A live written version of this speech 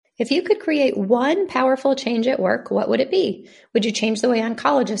If you could create one powerful change at work, what would it be? Would you change the way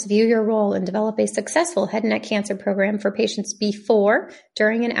oncologists view your role and develop a successful head and neck cancer program for patients before,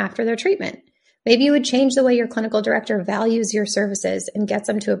 during, and after their treatment? Maybe you would change the way your clinical director values your services and gets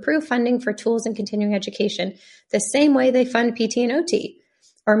them to approve funding for tools and continuing education the same way they fund PT and OT.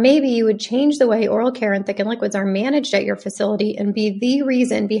 Or maybe you would change the way oral care and thickened liquids are managed at your facility and be the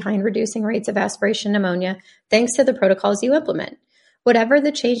reason behind reducing rates of aspiration pneumonia thanks to the protocols you implement. Whatever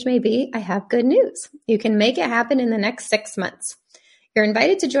the change may be, I have good news. You can make it happen in the next 6 months. You're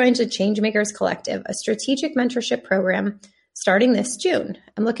invited to join the Changemakers Collective, a strategic mentorship program starting this June.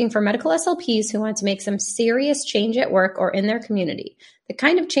 I'm looking for medical SLPs who want to make some serious change at work or in their community, the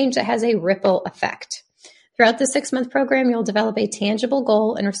kind of change that has a ripple effect. Throughout the 6-month program, you'll develop a tangible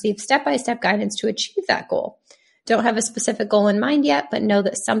goal and receive step-by-step guidance to achieve that goal. Don't have a specific goal in mind yet, but know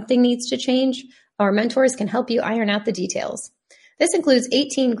that something needs to change. Our mentors can help you iron out the details. This includes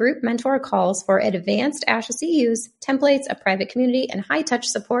 18 group mentor calls for advanced ASHA CEUs, templates, a private community, and high-touch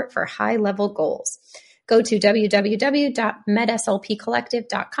support for high-level goals. Go to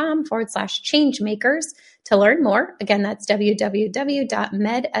www.medslpcollective.com/changemakers to learn more. Again, that's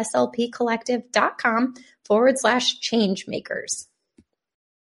www.medslpcollective.com/changemakers.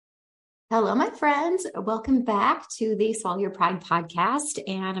 Hello, my friends. Welcome back to the Swallow Your Pride podcast.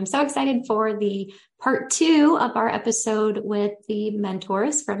 And I'm so excited for the part 2 of our episode with the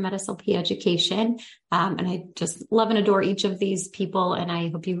mentors from MedSLP Education. And I just love and adore each of these people. And I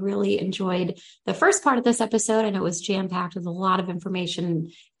hope you really enjoyed the first part of this episode. And it was jam-packed with a lot of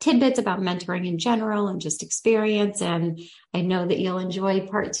information, tidbits about mentoring in general and just experience. And I know that you'll enjoy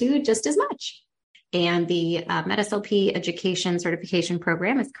part 2 just as much. And the MedSLP Education Certification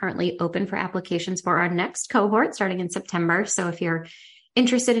Program is currently open for applications for our next cohort starting in September. So if you're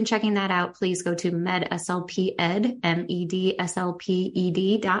interested in checking that out, please go to medslped,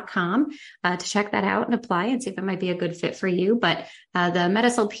 medslped.com to check that out and apply and see if it might be a good fit for you. But the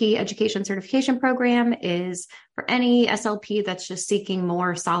MedSLP Education Certification Program is for any SLP that's just seeking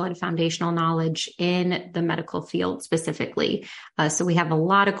more solid foundational knowledge in the medical field specifically. So we have a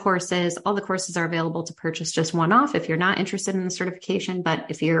lot of courses. All the courses are available to purchase just one-off if you're not interested in the certification. But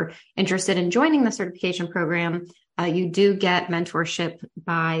if you're interested in joining the certification program, you do get mentorship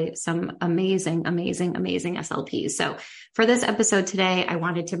by some amazing SLPs. So for this episode today, I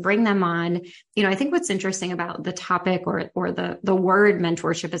wanted to bring them on. You know, I think what's interesting about the topic or the word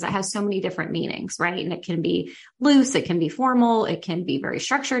mentorship is it has so many different meanings, right? And it can be loose, it can be formal, it can be very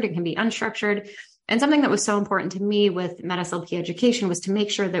structured, it can be unstructured. And something that was so important to me with MedSLP education was to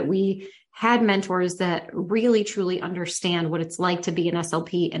make sure that we had mentors that really, truly understand what it's like to be an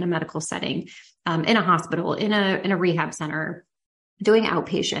SLP in a medical setting, in a hospital, in a rehab center, doing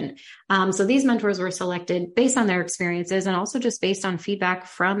outpatient. So these mentors were selected based on their experiences and also just based on feedback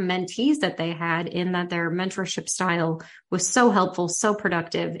from mentees that they had in that their mentorship style was so helpful, so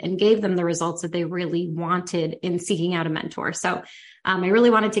productive, and gave them the results that they really wanted in seeking out a mentor. So I really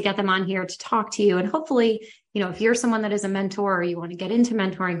wanted to get them on here to talk to you. And hopefully, you know, if you're someone that is a mentor or you want to get into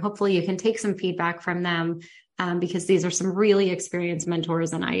mentoring, hopefully you can take some feedback from them. Because these are some really experienced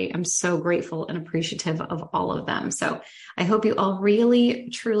mentors, and I am so grateful and appreciative of all of them. So I hope you all really,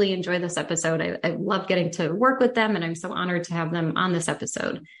 truly enjoy this episode. I love getting to work with them, and I'm so honored to have them on this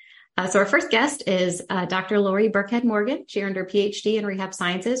episode. So our first guest is Dr. Lori Burkhead Morgan. She earned her PhD in rehab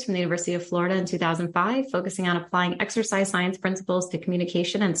sciences from the University of Florida in 2005, focusing on applying exercise science principles to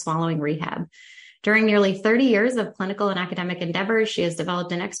communication and swallowing rehab. During nearly 30 years of clinical and academic endeavors, she has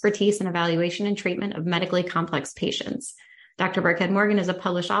developed an expertise in evaluation and treatment of medically complex patients. Dr. Burkhead Morgan is a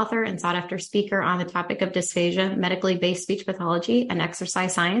published author and sought-after speaker on the topic of dysphagia, medically based speech pathology, and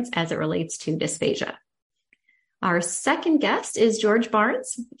exercise science as it relates to dysphagia. Our second guest is George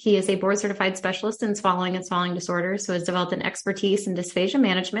Barnes. He is a board-certified specialist in swallowing and swallowing disorders who has developed an expertise in dysphagia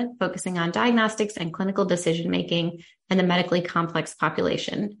management, focusing on diagnostics and clinical decision-making in the medically complex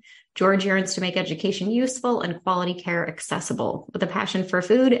population. George yearns to make education useful and quality care accessible. With a passion for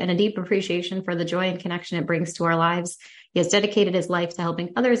food and a deep appreciation for the joy and connection it brings to our lives, he has dedicated his life to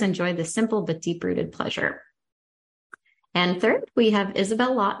helping others enjoy this simple but deep-rooted pleasure. And third, we have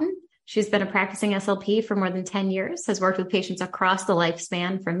Isabel Lawton. She's been a practicing SLP for more than 10 years, has worked with patients across the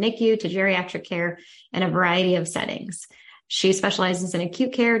lifespan from NICU to geriatric care in a variety of settings. She specializes in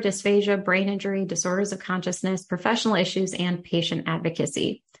acute care, dysphagia, brain injury, disorders of consciousness, professional issues, and patient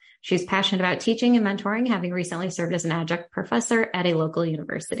advocacy. She's passionate about teaching and mentoring, having recently served as an adjunct professor at a local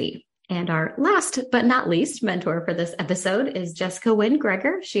university. And our last but not least mentor for this episode is Jessica Wynn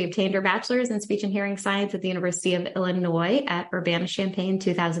Greger. She obtained her bachelor's in speech and hearing science at the University of Illinois at Urbana-Champaign in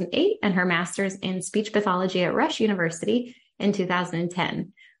 2008 and her master's in speech pathology at Rush University in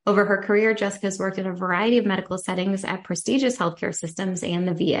 2010. Over her career, Jessica has worked in a variety of medical settings at prestigious healthcare systems and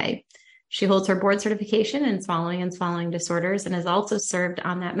the VA. She holds her board certification in swallowing and swallowing disorders and has also served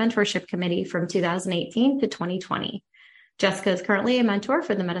on that mentorship committee from 2018 to 2020. Jessica is currently a mentor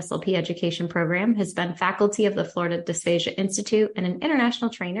for the MedSLP education program, has been faculty of the Florida Dysphagia Institute, and an international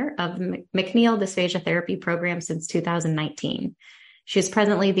trainer of the McNeil Dysphagia Therapy Program since 2019. She is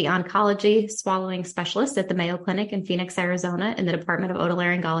presently the oncology swallowing specialist at the Mayo Clinic in Phoenix, Arizona, in the Department of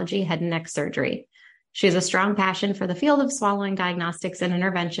Otolaryngology, Head and Neck Surgery. She has a strong passion for the field of swallowing diagnostics and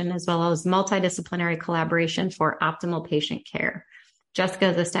intervention, as well as multidisciplinary collaboration for optimal patient care. Jessica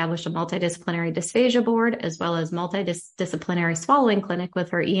has established a multidisciplinary dysphagia board, as well as multidisciplinary swallowing clinic with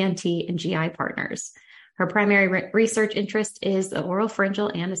her ENT and GI partners. Her primary research interest is the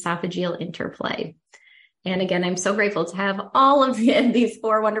oropharyngeal and esophageal interplay. And again, I'm so grateful to have all of these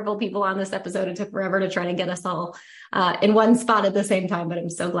four wonderful people on this episode. It took forever to try to get us all in one spot at the same time, but I'm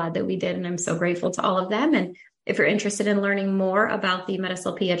so glad that we did. And I'm so grateful to all of them. And if you're interested in learning more about the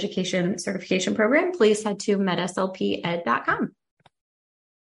MedSLP education certification program, please head to medslped.com.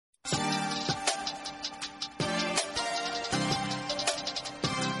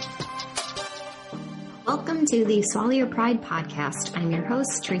 Welcome to the Swallow Your Pride podcast. I'm your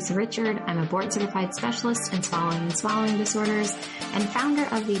host, Teresa Richard. I'm a board-certified specialist in swallowing and swallowing disorders and founder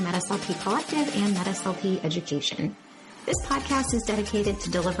of the MedSLP Collective and MedSLP Education. This podcast is dedicated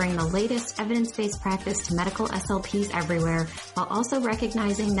to delivering the latest evidence-based practice to medical SLPs everywhere, while also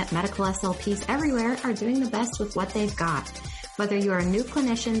recognizing that medical SLPs everywhere are doing the best with what they've got. Whether you are a new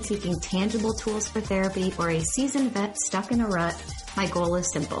clinician seeking tangible tools for therapy or a seasoned vet stuck in a rut, my goal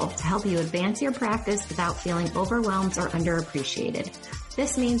is simple: to help you advance your practice without feeling overwhelmed or underappreciated.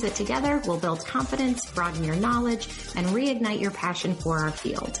 This means that together we'll build confidence, broaden your knowledge, and reignite your passion for our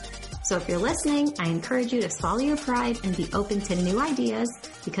field. So if you're listening, I encourage you to swallow your pride and be open to new ideas,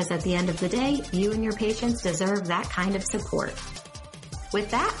 because at the end of the day, you and your patients deserve that kind of support.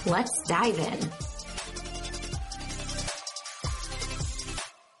 With that, let's dive in.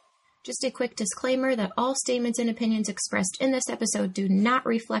 Just a quick disclaimer that all statements and opinions expressed in this episode do not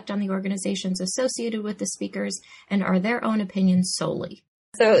reflect on the organizations associated with the speakers and are their own opinions solely.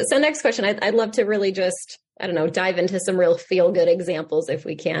 So next question, I'd love to really just, dive into some real feel-good examples if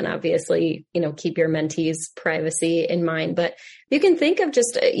we can. Obviously, keep your mentees' privacy in mind, but you can think of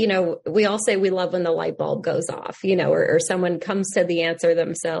just, we all say we love when the light bulb goes off, or someone comes to the answer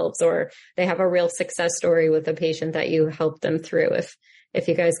themselves, or they have a real success story with a patient that you helped them through. If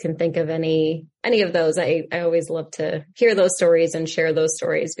you guys can think of any of those, I always love to hear those stories and share those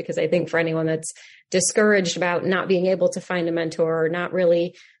stories, because I think for anyone that's discouraged about not being able to find a mentor or not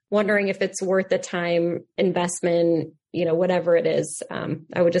really wondering if it's worth the time investment, whatever it is,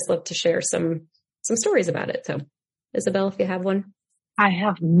 I would just love to share some stories about it. So Isabel, if you have one. I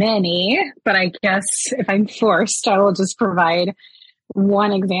have many, but I guess if I'm forced, I will just provide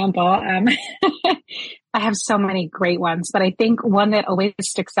one example. I have so many great ones, but I think one that always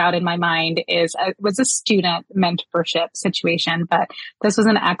sticks out in my mind is it was a student mentorship situation, but this was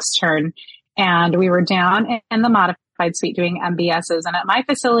an extern, and we were down in the modified suite doing MBSs. And at my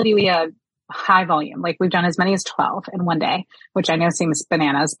facility, we had high volume. Like, we've done as many as 12 in one day, which I know seems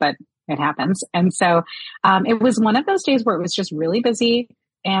bananas, but it happens. And so it was one of those days where it was just really busy.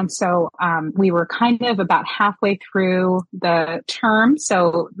 And so we were kind of about halfway through the term.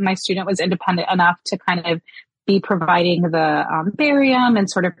 So my student was independent enough to kind of be providing the barium and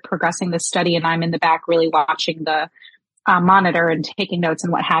sort of progressing the study. And I'm in the back really watching the monitor and taking notes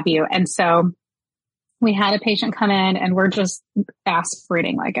and what have you. And so we had a patient come in, and we're just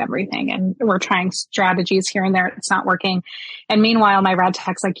aspirating like everything. And we're trying strategies here and there. It's not working. And meanwhile, my rad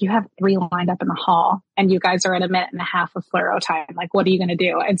tech's like, you have 3 lined up in the hall, and you guys are at 1.5 minutes of fluoro time. Like, what are you going to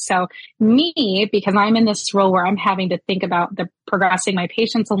do? And so me, because I'm in this role where I'm having to think about progressing my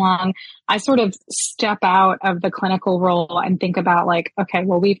patients along, I sort of step out of the clinical role and think about like, okay,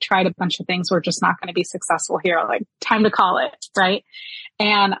 well, we've tried a bunch of things. We're just not going to be successful here. Like, time to call it, right?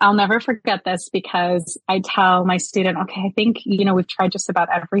 And I'll never forget this, because I tell my student, okay, I think, we've tried just about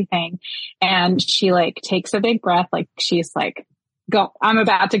everything. And she like takes a big breath. Like, she's like, go, I'm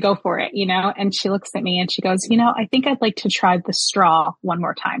about to go for it, and she looks at me and she goes, I think I'd like to try the straw one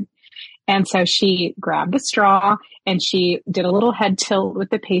more time. And so she grabbed the straw and she did a little head tilt with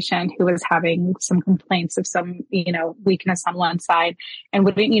the patient who was having some complaints of some, weakness on one side, and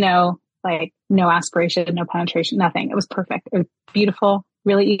wouldn't, like, no aspiration, no penetration, nothing. It was perfect. It was beautiful,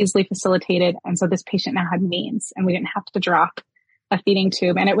 really easily facilitated. And so this patient now had means, and we didn't have to drop a feeding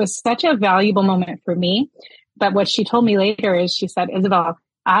tube. And it was such a valuable moment for me. But what she told me later is, she said, Isabel,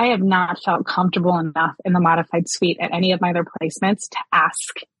 I have not felt comfortable enough in the modified suite at any of my other placements to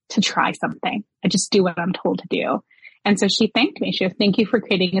ask to try something. I just do what I'm told to do. And so she thanked me. She said, thank you for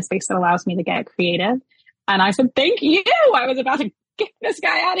creating a space that allows me to get creative. And I said, thank you. I was about to get this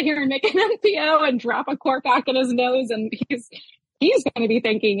guy out of here and make an NPO and drop a cork back in his nose. And he's going to be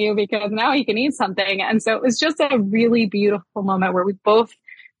thanking you because now he can eat something. And so it was just a really beautiful moment where we both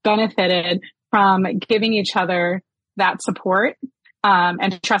benefited from giving each other that support,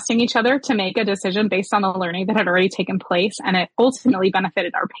 and trusting each other to make a decision based on the learning that had already taken place. And it ultimately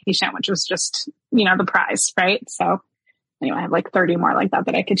benefited our patient, which was just, the prize, right? So anyway, I have like 30 more like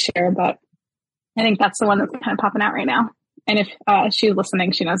that I could share, but I think that's the one that's kind of popping out right now. And if she's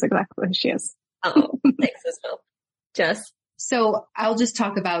listening, she knows exactly who she is. Oh, thanks as well. Jess? So I'll just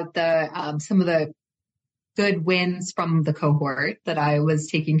talk about some of the good wins from the cohort that I was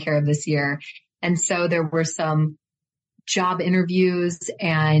taking care of this year. And so there were some job interviews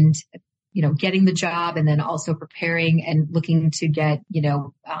and, getting the job, and then also preparing and looking to get,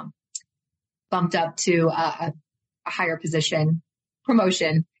 bumped up to a higher position,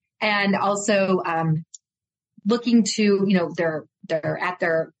 promotion, and also, looking to, they're at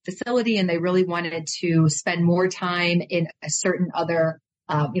their facility and they really wanted to spend more time in a certain other,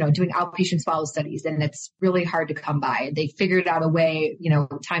 doing outpatient swallow studies, and it's really hard to come by. They figured out a way,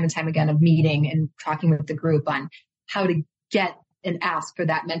 time and time again of meeting and talking with the group on how to get and ask for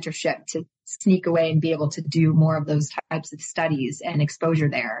that mentorship to sneak away and be able to do more of those types of studies and exposure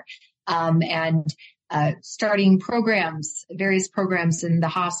there. Starting programs, various programs in the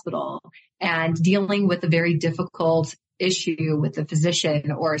hospital, and dealing with a very difficult issue with a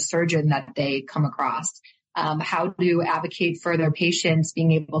physician or a surgeon that they come across. How to advocate for their patients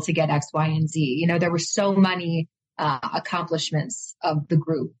being able to get X, Y, and Z. There were so many accomplishments of the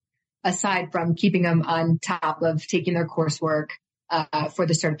group, aside from keeping them on top of taking their coursework for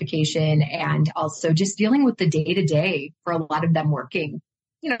the certification, and also just dealing with the day-to-day for a lot of them working.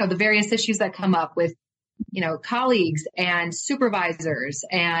 The various issues that come up with, colleagues and supervisors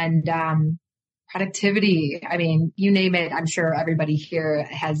and productivity. I mean, you name it. I'm sure everybody here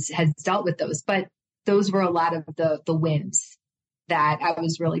has dealt with those, but those were a lot of the wins that I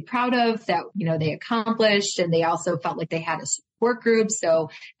was really proud of, that, they accomplished. And they also felt like they had a support group. So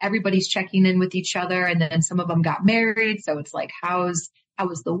everybody's checking in with each other. And then some of them got married. So it's like, how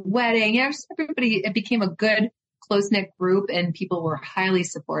was the wedding? Everybody, it became a good, close-knit group, and people were highly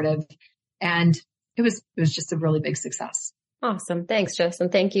supportive. And it was just a really big success. Awesome. Thanks, Jess.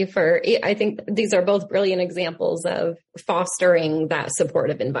 And thank you I think these are both brilliant examples of fostering that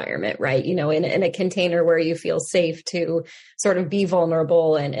supportive environment, right? In a container where you feel safe to sort of be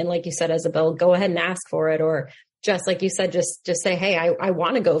vulnerable. And like you said, Isabel, go ahead and ask for it. Or just like you said, just say, hey, I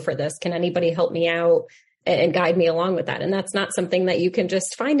want to go for this. Can anybody help me out and guide me along with that? And that's not something that you can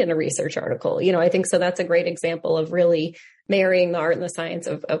just find in a research article. I think so. That's a great example of really marrying the art and the science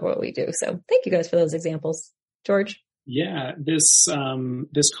of what we do. So thank you guys for those examples. George? Yeah, this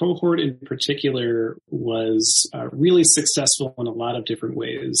cohort in particular was really successful in a lot of different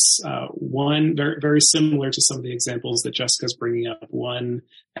ways. One, very, very similar to some of the examples that Jessica's bringing up. One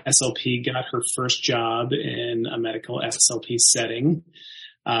SLP got her first job in a medical SLP setting.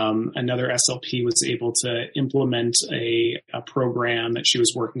 Another SLP was able to implement a program that she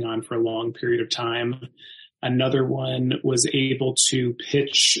was working on for a long period of time. Another one was able to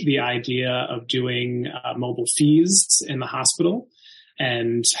pitch the idea of doing mobile fees in the hospital,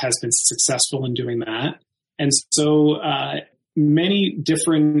 and has been successful in doing that. And so many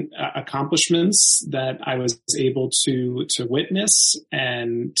different accomplishments that I was able to witness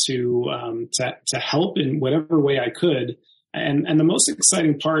and to help in whatever way I could. And the most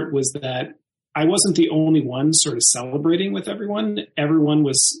exciting part was that I wasn't the only one sort of celebrating with everyone. Everyone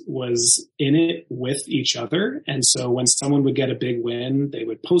was in it with each other. And so when someone would get a big win, they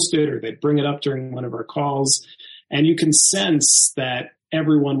would post it or they'd bring it up during one of our calls. And you can sense that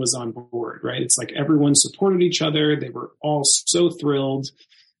everyone was on board, right? It's like everyone supported each other. They were all so thrilled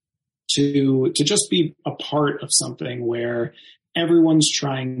to just be a part of something where everyone's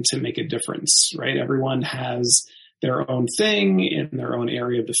trying to make a difference, right? Everyone has their own thing in their own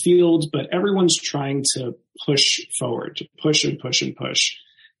area of the field, but everyone's trying to push forward, to push and push and push.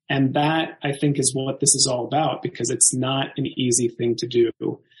 And that, I think, is what this is all about, because it's not an easy thing to do.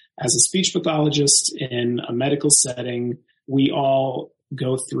 As a speech pathologist in a medical setting, we all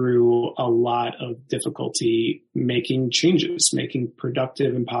go through a lot of difficulty making changes, making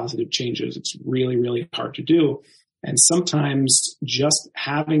productive and positive changes. It's really, really hard to do. And sometimes just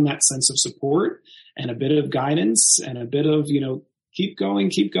having that sense of support and a bit of guidance and a bit of, keep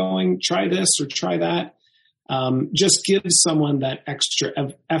going, try this or try that, just gives someone that extra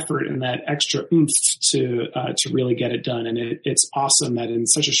effort and that extra oomph to really get it done. And it's awesome that in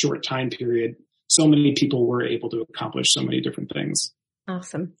such a short time period, so many people were able to accomplish so many different things.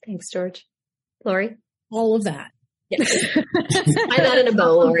 Awesome. Thanks, George. Lori? All of that. Yeah. Tie that in a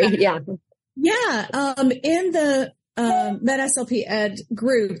bow, Lori. Yeah. Yeah. In the MedSLP Ed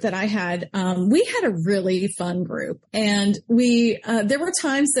group that I had, we had a really fun group, and there were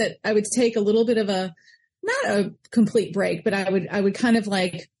times that I would take a little bit of not a complete break, but I would kind of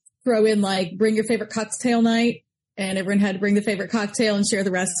like throw in like bring your favorite cocktail night, and everyone had to bring the favorite cocktail and share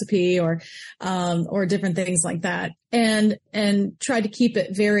the recipe or different things like that. And try to keep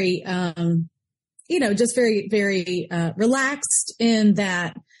it very, just very, very, relaxed in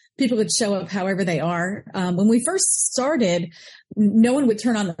that people could show up however they are. When we first started, no one would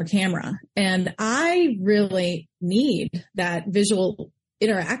turn on their camera, and I really need that visual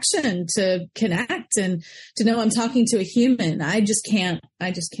interaction to connect and to know I'm talking to a human. I just can't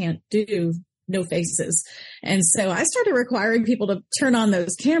do no faces. And so I started requiring people to turn on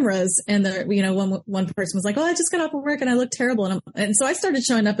those cameras, and one person was like, "Oh, I just got off of work and I look terrible." And so I started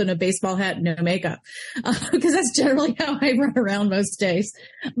showing up in a baseball hat and no makeup, because that's generally how I run around most days.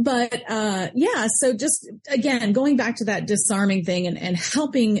 But, so just again, going back to that disarming thing and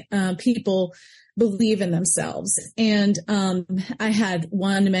helping, people believe in themselves. And, I had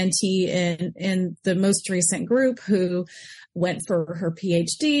one mentee in the most recent group who went for her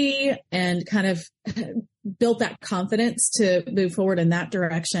PhD and kind of built that confidence to move forward in that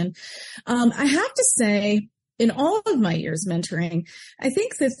direction. I have to say, in all of my years mentoring, I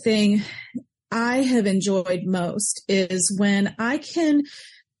think the thing I have enjoyed most is when I can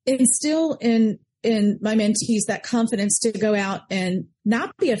instill in my mentees that confidence to go out and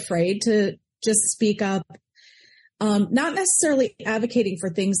not be afraid to just speak up. Not necessarily advocating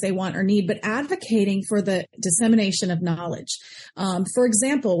for things they want or need, but advocating for the dissemination of knowledge. For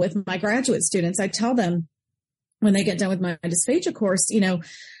example, with my graduate students, I tell them when they get done with my dysphagia course,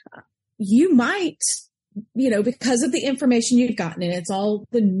 you might, because of the information you've gotten, and it's all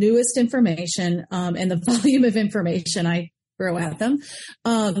the newest information, and the volume of information I throw at them,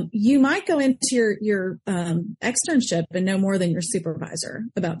 you might go into your externship and know more than your supervisor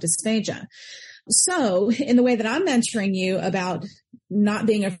about dysphagia. So in the way that I'm mentoring you about not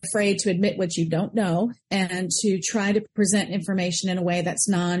being afraid to admit what you don't know and to try to present information in a way that's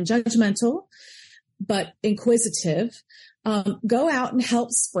non-judgmental, but inquisitive, go out and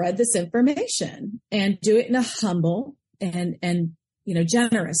help spread this information and do it in a humble and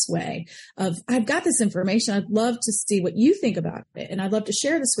generous way of, I've got this information. I'd love to see what you think about it, and I'd love to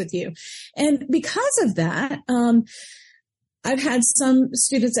share this with you. And because of that, I've had some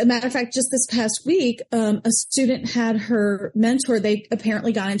students, as a matter of fact, just this past week, a student had her mentor, they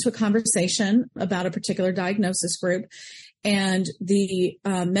apparently got into a conversation about a particular diagnosis group, and the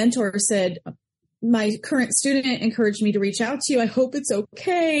mentor said, "My current student encouraged me to reach out to you. I hope it's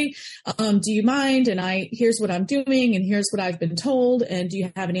okay. Do you mind? And here's what I'm doing, and here's what I've been told. And do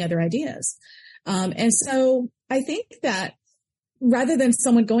you have any other ideas?" And so I think that rather than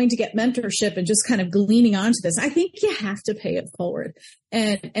someone going to get mentorship and just kind of gleaning onto this, I think you have to pay it forward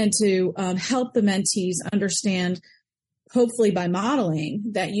and to help the mentees understand, hopefully by modeling,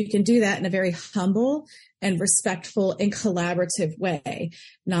 that you can do that in a very humble and respectful and collaborative way,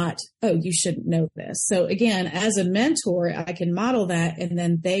 not, "Oh, you shouldn't know this." So again, as a mentor, I can model that, and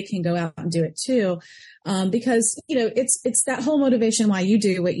then they can go out and do it too. Because, it's that whole motivation why you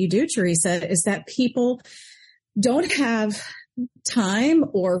do what you do, Teresa, is that people don't have time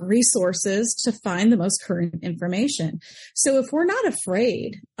or resources to find the most current information. So if we're not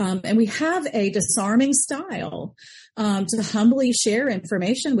afraid, and we have a disarming style, to humbly share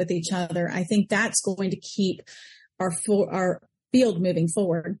information with each other, I think that's going to keep our field moving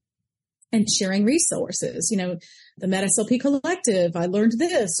forward. And sharing resources, the MedSLP Collective, I learned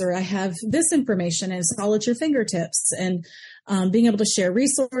this, or I have this information, and it's all at your fingertips. And being able to share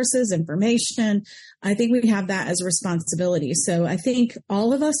resources, information, I think we have that as a responsibility. So I think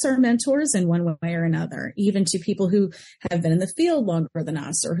all of us are mentors in one way or another, even to people who have been in the field longer than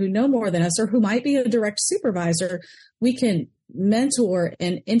us, or who know more than us, or who might be a direct supervisor. We can mentor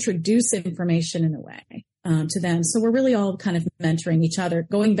and introduce information in a way to them. So we're really all kind of mentoring each other,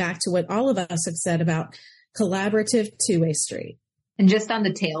 going back to what all of us have said about collaborative two-way street. And just on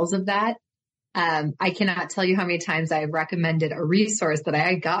the tails of that, I cannot tell you how many times I've recommended a resource that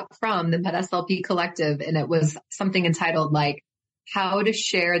I got from the MedSLP Collective, and it was something entitled like "How to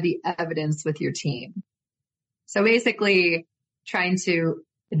Share the Evidence with Your Team." So basically trying to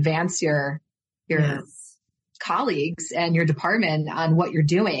advance your Yes. colleagues and your department on what you're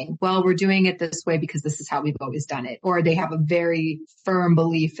doing. Well, we're doing it this way because this is how we've always done it. Or they have a very firm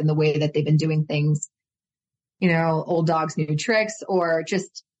belief in the way that they've been doing things, old dogs, new tricks, or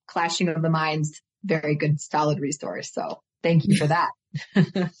just clashing of the minds. Very good, solid resource. So thank you for that.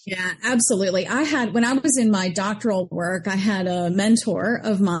 Yeah, absolutely. When I was in my doctoral work, I had a mentor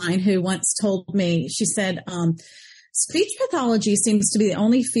of mine who once told me, she said, speech pathology seems to be the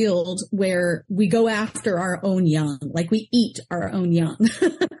only field where we go after our own young, like we eat our own young.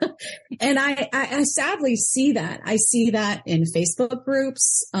 And I sadly see that. I see that in Facebook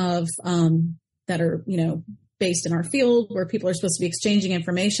groups of, that are, based in our field where people are supposed to be exchanging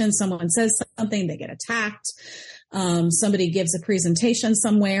information. Someone says something, they get attacked. Somebody gives a presentation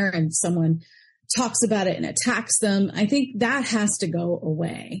somewhere and someone talks about it and attacks them. I think that has to go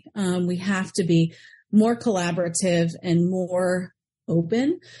away. We have to be more collaborative and more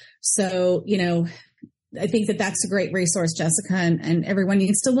open. So, I think that that's a great resource, Jessica, and everyone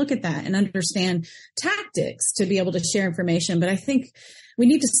needs to look at that and understand tactics to be able to share information. But I think we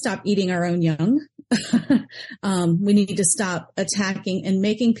need to stop eating our own young. We need to stop attacking and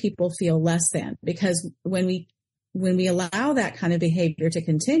making people feel less than, because when we allow that kind of behavior to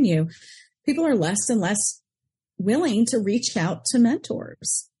continue, people are less and less willing to reach out to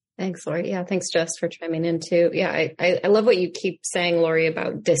mentors. Thanks, Lori. Yeah, thanks, Jess, for chiming in too. Yeah, I love what you keep saying, Lori,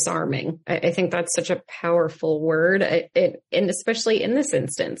 about disarming. I think that's such a powerful word, and especially in this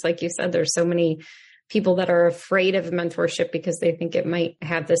instance, like you said, there's so many people that are afraid of mentorship because they think it might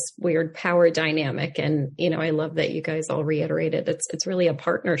have this weird power dynamic. And, I love that you guys all reiterated it's really a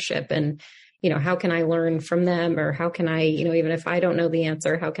partnership. And, how can I learn from them? Or how can I, even if I don't know the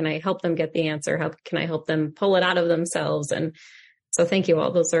answer, how can I help them get the answer? How can I help them pull it out of themselves? And so thank you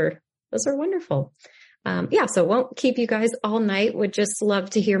all. Those are wonderful. So won't keep you guys all night. Would just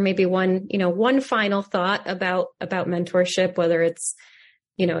love to hear maybe one final thought about mentorship, whether it's,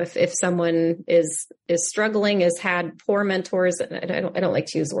 if someone is struggling, has had poor mentors, I don't like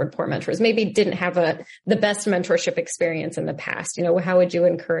to use the word poor mentors, maybe didn't have the best mentorship experience in the past, how would you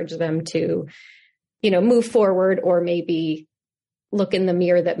encourage them to, move forward, or maybe look in the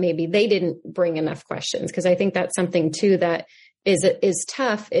mirror that maybe they didn't bring enough questions? Because I think that's something too that is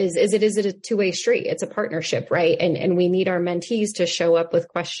tough, is it a two-way street? It's a partnership, right? And we need our mentees to show up with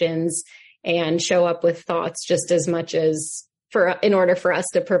questions and show up with thoughts just as much as in order for us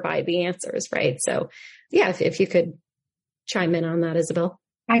to provide the answers, right? So yeah, if you could chime in on that, Isabel.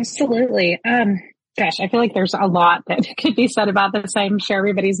 Absolutely. Gosh, I feel like there's a lot that could be said about this. I'm sure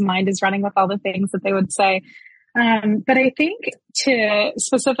everybody's mind is running with all the things that they would say. But I think to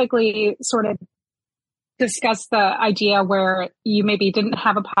specifically sort of discuss the idea where you maybe didn't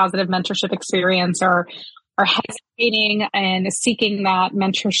have a positive mentorship experience or are hesitating and seeking that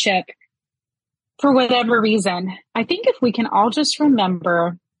mentorship for whatever reason, I think if we can all just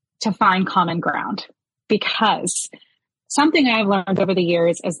remember to find common ground, because something I've learned over the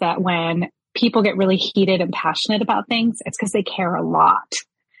years is that when people get really heated and passionate about things, it's because they care a lot.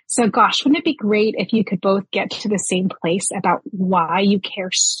 So gosh, wouldn't it be great if you could both get to the same place about why you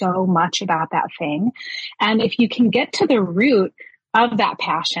care so much about that thing? And if you can get to the root of that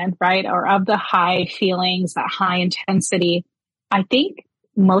passion, right, or of the high feelings, that high intensity, I think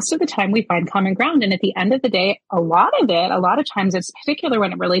most of the time we find common ground. And at the end of the day, a lot of times, it's particular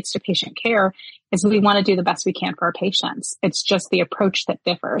when it relates to patient care, is we want to do the best we can for our patients. It's just the approach that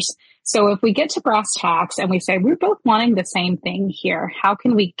differs. So if we get to brass tacks and we say, we're both wanting the same thing here, how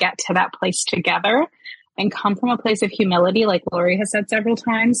can we get to that place together and come from a place of humility, like Lori has said several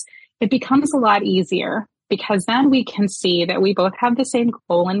times? It becomes a lot easier, because then we can see that we both have the same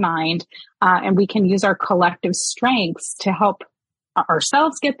goal in mind, and we can use our collective strengths to help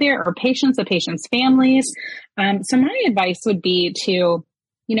ourselves get there, or patients, the patients' families. So my advice would be to,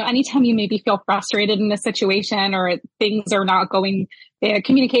 anytime you maybe feel frustrated in a situation, or things are not going, the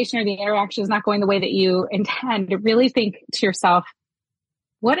communication or the interaction is not going the way that you intend, to really think to yourself,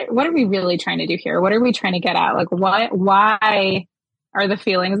 what are we really trying to do here? What are we trying to get at? Like, why are the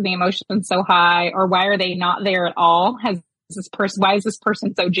feelings and the emotions so high, or why are they not there at all? Why is this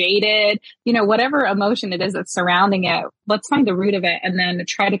person so jaded? Whatever emotion it is that's surrounding it, let's find the root of it and then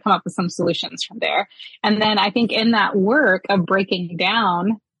try to come up with some solutions from there. And then I think in that work of breaking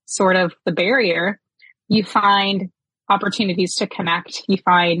down sort of the barrier, you find opportunities to connect, you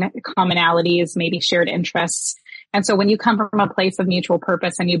find commonalities, maybe shared interests. And so when you come from a place of mutual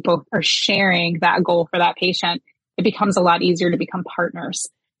purpose and you both are sharing that goal for that patient, it becomes a lot easier to become partners.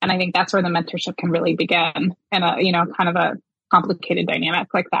 And I think that's where the mentorship can really begin, in a, kind of a complicated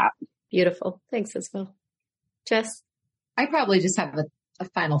dynamic like that. Beautiful. Thanks, Isabel. Jess? I probably just have a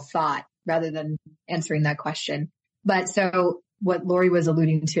final thought. rather than answering that question. But so what Lori was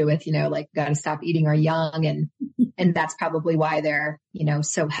alluding to with, like got to stop eating our young. And that's probably why they're,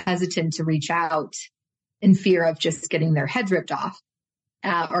 so hesitant to reach out in fear of just getting their heads ripped off,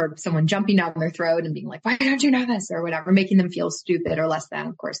 or someone jumping down their throat and being like, why don't you know this or whatever, making them feel stupid or less than.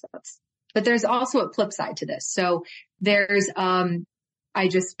 Of course, but there's also a flip side to this. So there's, I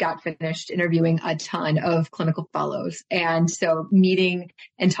just got finished interviewing a ton of clinical fellows. And so meeting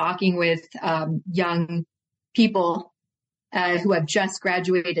and talking with, young people, who have just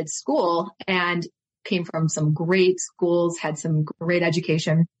graduated school and came from some great schools, had some great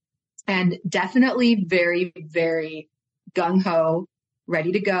education, and definitely very, very gung-ho,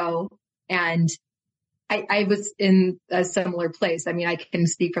 ready to go. And I was in a similar place. I mean, I can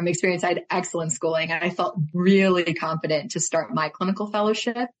speak from experience. I had excellent schooling and I felt really confident to start my clinical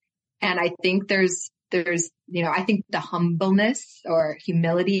fellowship. And I think there's, I think the humbleness or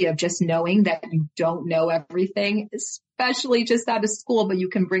humility of just knowing that you don't know everything, especially just out of school, but you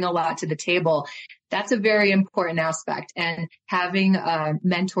can bring a lot to the table. That's a very important aspect. And having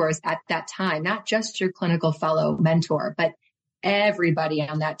mentors at that time, not just your clinical fellow mentor, but everybody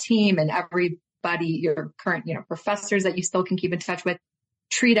on that team and everybody, your current, professors that you still can keep in touch with,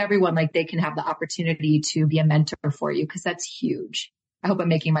 treat everyone like they can have the opportunity to be a mentor for you, because that's huge. I hope I'm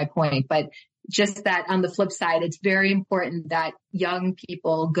making my point, but just that on the flip side, it's very important that young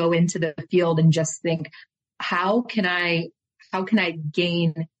people go into the field and just think, how can I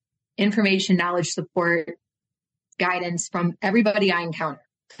gain information, knowledge, support, guidance from everybody I encounter?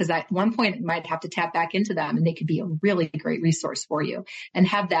 Because at one point you might have to tap back into them and they could be a really great resource for you, and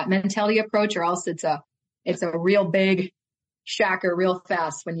have that mentality approach, or else it's a real big shocker real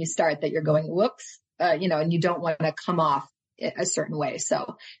fast when you start that you're going, whoops, and you don't want to come off a certain way.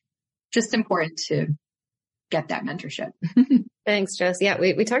 So just important to get that mentorship. Thanks, Jess. Yeah,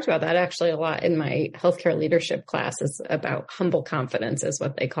 we talked about that actually a lot in my healthcare leadership classes. About humble confidence is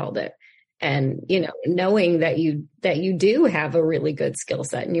what they called it. And, knowing that you do have a really good skill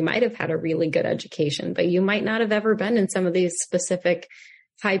set and you might have had a really good education, but you might not have ever been in some of these specific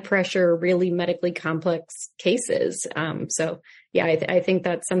high pressure, really medically complex cases. So yeah, I think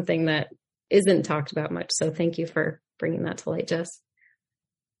that's something that isn't talked about much. So thank you for bringing that to light, Jess.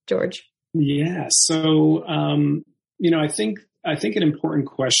 George. Yeah. So, I think an important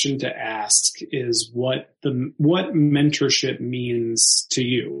question to ask is what mentorship means to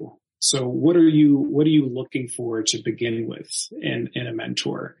you. So what are you looking for to begin with in a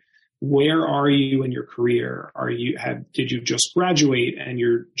mentor? Where are you in your career? Did you just graduate and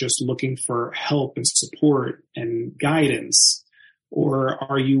you're just looking for help and support and guidance? Or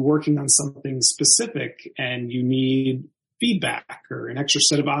are you working on something specific and you need feedback or an extra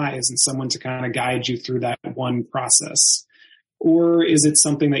set of eyes and someone to kind of guide you through that one process? Or is it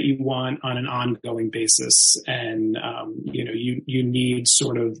something that you want on an ongoing basis and, you need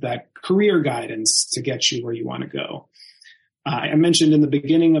sort of that career guidance to get you where you want to go? I mentioned in the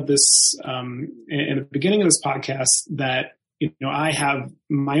beginning of this, podcast that, I have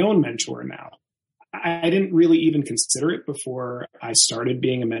my own mentor now. I didn't really even consider it before I started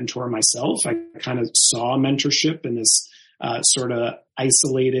being a mentor myself. I kind of saw mentorship in this sort of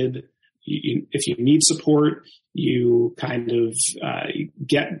isolated, if you need support, you kind of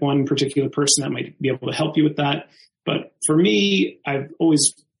get one particular person that might be able to help you with that. But for me, I've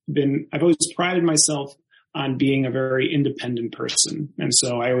always prided myself on being a very independent person. And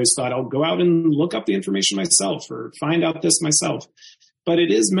so I always thought I'll go out and look up the information myself or find out this myself. But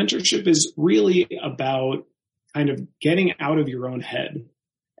mentorship is really about kind of getting out of your own head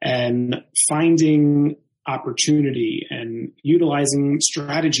and finding opportunity and utilizing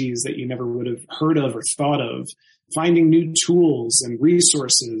strategies that you never would have heard of or thought of, finding new tools and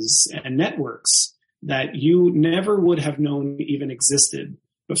resources and networks that you never would have known even existed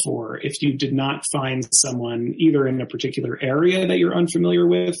before if you did not find someone either in a particular area that you're unfamiliar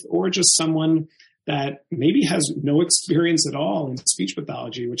with or just someone that maybe has no experience at all in speech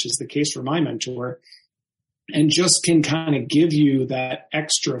pathology, which is the case for my mentor, and just can kind of give you that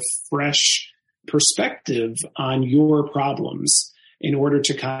extra fresh perspective on your problems in order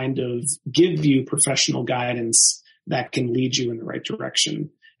to kind of give you professional guidance that can lead you in the right direction.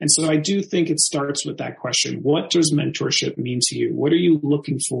 And so I do think it starts with that question. What does mentorship mean to you? What are you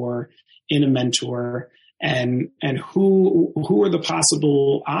looking for in a mentor? And who are the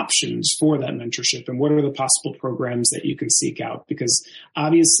possible options for that mentorship? And what are the possible programs that you can seek out? Because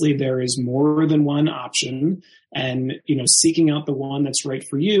obviously there is more than one option, and, seeking out the one that's right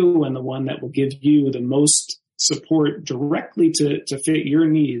for you and the one that will give you the most support directly to fit your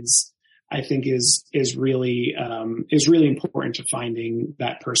needs, I think is really important to finding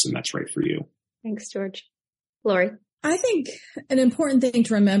that person that's right for you. Thanks, George. Lori? I think an important thing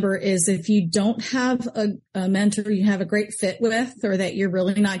to remember is if you don't have a mentor you have a great fit with, or that you're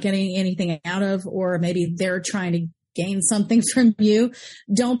really not getting anything out of, or maybe they're trying to gain something from you,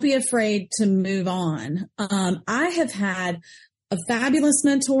 don't be afraid to move on. I have had a fabulous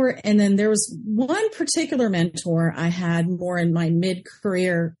mentor, and then there was one particular mentor I had more in my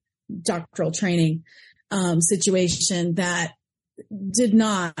mid-career doctoral training situation that did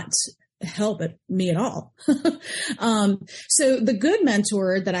not help me at all. So the good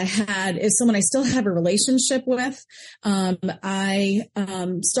mentor that I had is someone I still have a relationship with. I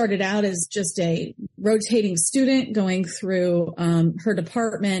started out as just a rotating student going through her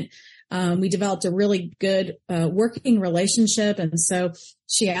department. We developed a really good working relationship. And so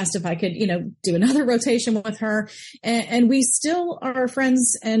she asked if I could, do another rotation with her. And we still are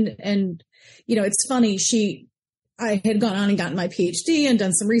friends. And it's funny. I had gone on and gotten my PhD and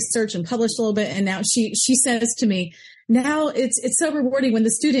done some research and published a little bit. And now she says to me, now it's so rewarding when the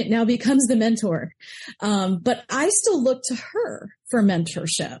student now becomes the mentor. But I still look to her for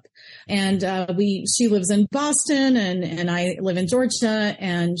mentorship. And she lives in Boston and I live in Georgia,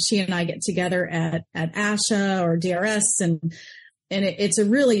 and she and I get together at ASHA or DRS, and it's a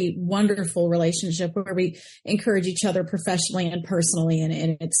really wonderful relationship where we encourage each other professionally and personally,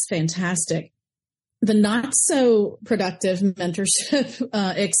 and it's fantastic. The not so productive mentorship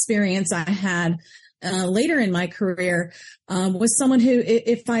experience I had later in my career was someone who,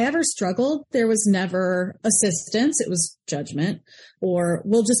 if I ever struggled, there was never assistance. It was judgment, or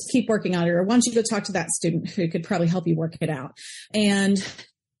we'll just keep working on it, or why don't you go talk to that student who could probably help you work it out. And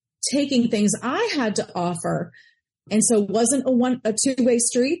taking things I had to offer. And so it wasn't a two-way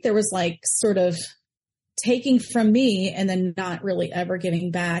street. There was like sort of taking from me and then not really ever giving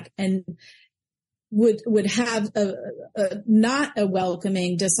back, and would have a not a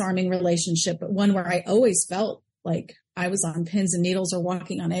welcoming, disarming relationship, but one where I always felt like I was on pins and needles or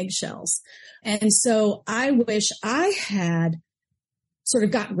walking on eggshells. And so I wish I had sort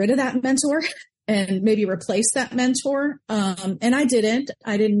of got rid of that mentor and maybe replaced that mentor. And I didn't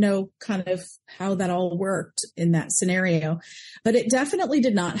know kind of how that all worked in that scenario, but it definitely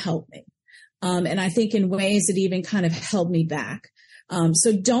did not help me. And I think in ways it even kind of held me back.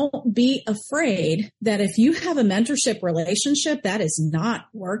 So don't be afraid that if you have a mentorship relationship that is not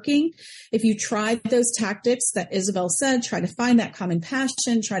working, if you tried those tactics that Isabel said, try to find that common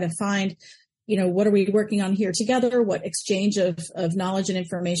passion, try to find, what are we working on here together? What exchange of knowledge and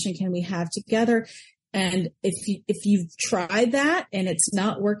information can we have together? And if you've tried that and it's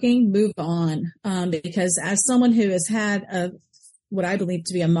not working, move on. Because as someone who has had what I believe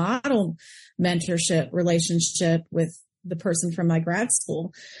to be a model mentorship relationship with the person from my grad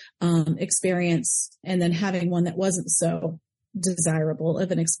school experience, and then having one that wasn't so desirable of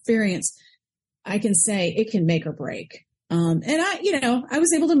an experience, I can say it can make or break. And I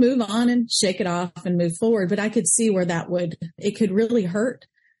was able to move on and shake it off and move forward, but I could see where it could really hurt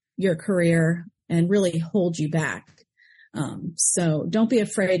your career and really hold you back. So don't be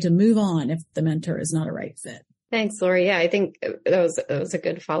afraid to move on if the mentor is not a right fit. Thanks, Lori. Yeah, I think that was a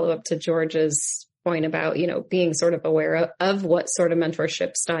good follow-up to George's point about, being sort of aware of what sort of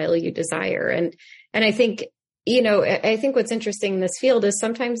mentorship style you desire. And I think, I think what's interesting in this field is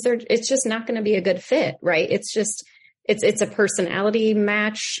sometimes it's just not going to be a good fit, right? It's just, it's a personality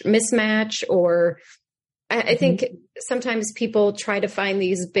mismatch, or I think sometimes people try to find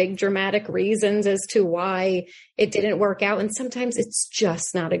these big dramatic reasons as to why it didn't work out. And sometimes it's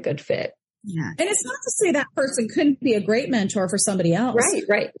just not a good fit. Yeah. And it's not to say that person couldn't be a great mentor for somebody else.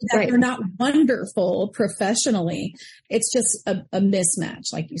 Right. They're not wonderful professionally. It's just a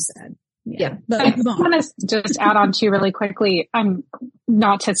mismatch, like you said. Yeah. But I want to just add on to really quickly,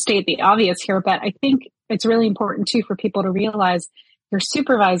 not to state the obvious here, but I think it's really important too for people to realize your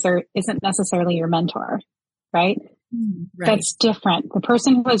supervisor isn't necessarily your mentor, right? Right. That's different. The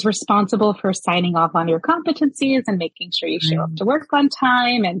person who is responsible for signing off on your competencies and making sure you show up to work on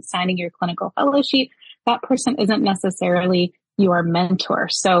time and signing your clinical fellow sheet, that person isn't necessarily your mentor.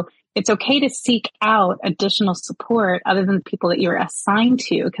 So it's okay to seek out additional support other than the people that you're assigned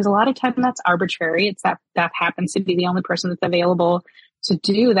to, because a lot of times that's arbitrary. It's that happens to be the only person that's available to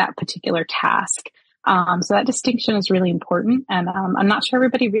do that particular task. So that distinction is really important. And I'm not sure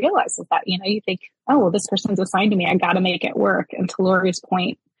everybody realizes that. You think, oh, well, this person's assigned to me, I got to make it work. And to Lori's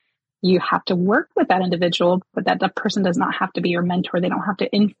point, you have to work with that individual, but that person does not have to be your mentor. They don't have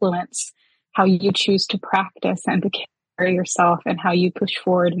to influence how you choose to practice and to carry yourself and how you push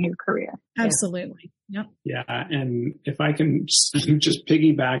forward in your career. Absolutely. Yep. Yeah. And if I can just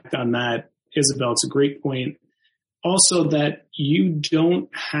piggyback on that, Isabel, it's a great point. Also, that you don't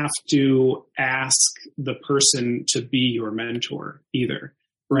have to ask the person to be your mentor either,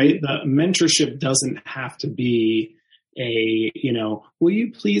 right? The mentorship doesn't have to be will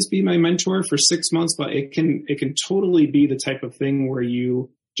you please be my mentor for 6 months? But it can totally be the type of thing where you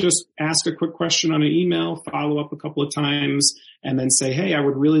just ask a quick question on an email, follow up a couple of times, and then say, hey, I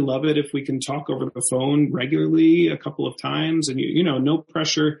would really love it if we can talk over the phone regularly a couple of times. And, no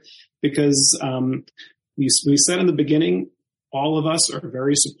pressure, because we said in the beginning, all of us are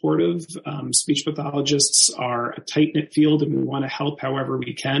very supportive. Speech pathologists are a tight-knit field, and we want to help however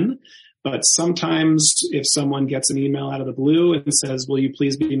we can. But sometimes if someone gets an email out of the blue and says, will you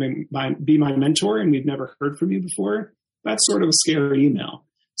please be my mentor, and we've never heard from you before, that's sort of a scary email.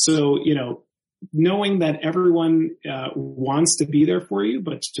 So, knowing that everyone wants to be there for you,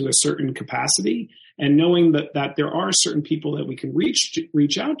 but to a certain capacity, and knowing that there are certain people that we can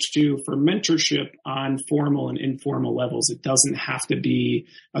reach out to for mentorship on formal and informal levels. It doesn't have to be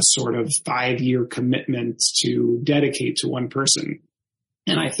a sort of 5-year commitment to dedicate to one person.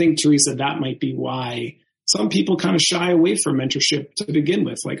 And I think, Teresa, that might be why some people kind of shy away from mentorship to begin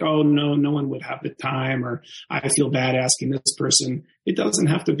with. Like, oh, no one would have the time, or I feel bad asking this person. It doesn't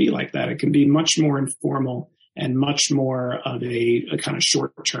have to be like that. It can be much more informal and much more of a kind of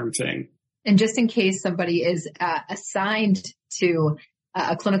short-term thing. And just in case somebody is assigned to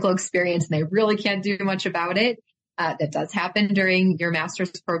a clinical experience and they really can't do much about it, that does happen during your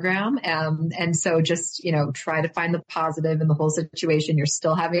master's program. And so just, try to find the positive in the whole situation. You're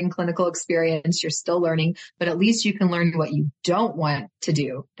still having clinical experience. You're still learning, but at least you can learn what you don't want to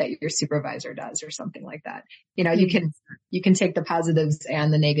do that your supervisor does, or something like that. You can take the positives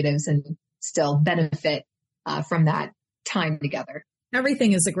and the negatives and still benefit from that time together.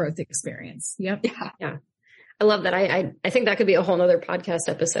 Everything is a growth experience. Yep. Yeah. I love that. I think that could be a whole nother podcast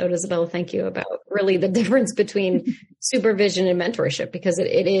episode, Isabel. Thank you, about really the difference between supervision and mentorship, because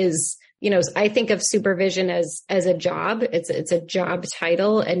it is, I think of supervision as a job. It's a job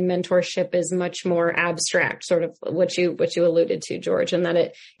title, and mentorship is much more abstract, sort of what you alluded to, George, and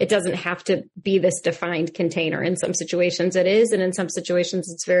that it doesn't have to be this defined container. In some situations it is, and in some situations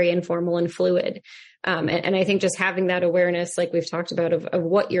it's very informal and fluid. And I think just having that awareness, like we've talked about, of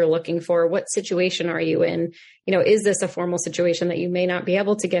what you're looking for, what situation are you in? Is this a formal situation that you may not be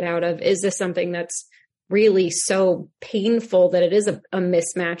able to get out of? Is this something that's really so painful that it is a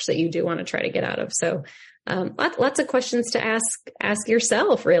mismatch that you do want to try to get out of? So lots of questions to ask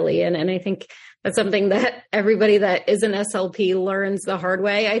yourself, really. And I think that's something that everybody that is an SLP learns the hard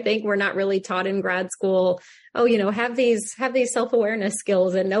way. I think we're not really taught in grad school, have these self-awareness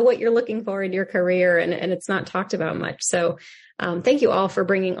skills and know what you're looking for in your career. And it's not talked about much. So thank you all for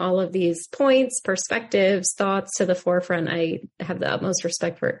bringing all of these points, perspectives, thoughts to the forefront. I have the utmost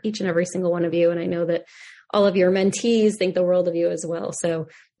respect for each and every single one of you. And I know that all of your mentees think the world of you as well. So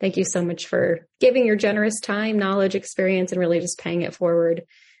thank you so much for giving your generous time, knowledge, experience, and really just paying it forward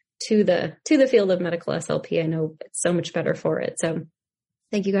to the field of medical SLP. I know it's so much better for it. So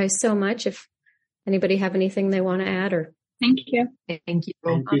thank you guys so much. If anybody have anything they want to add, or thank you. Thank you.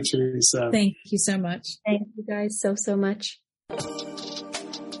 Thank you, Teresa. Thank you so much. Thank you guys so much.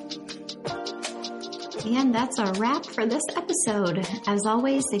 And that's a wrap for this episode. As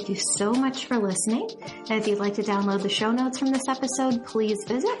always, thank you so much for listening. And if you'd like to download the show notes from this episode, please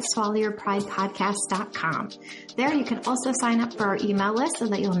visit swallowyourpridepodcast.com. There you can also sign up for our email list so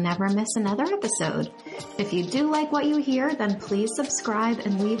that you'll never miss another episode. If you do like what you hear, then please subscribe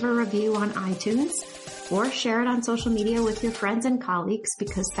and leave a review on iTunes, or share it on social media with your friends and colleagues,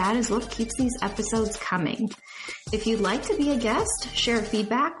 because that is what keeps these episodes coming. If you'd like to be a guest, share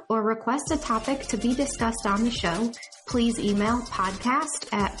feedback, or request a topic to be discussed on the show, please email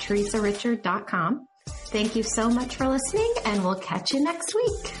podcast@teresarichard.com. Thank you so much for listening, and we'll catch you next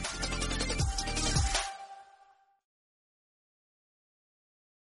week.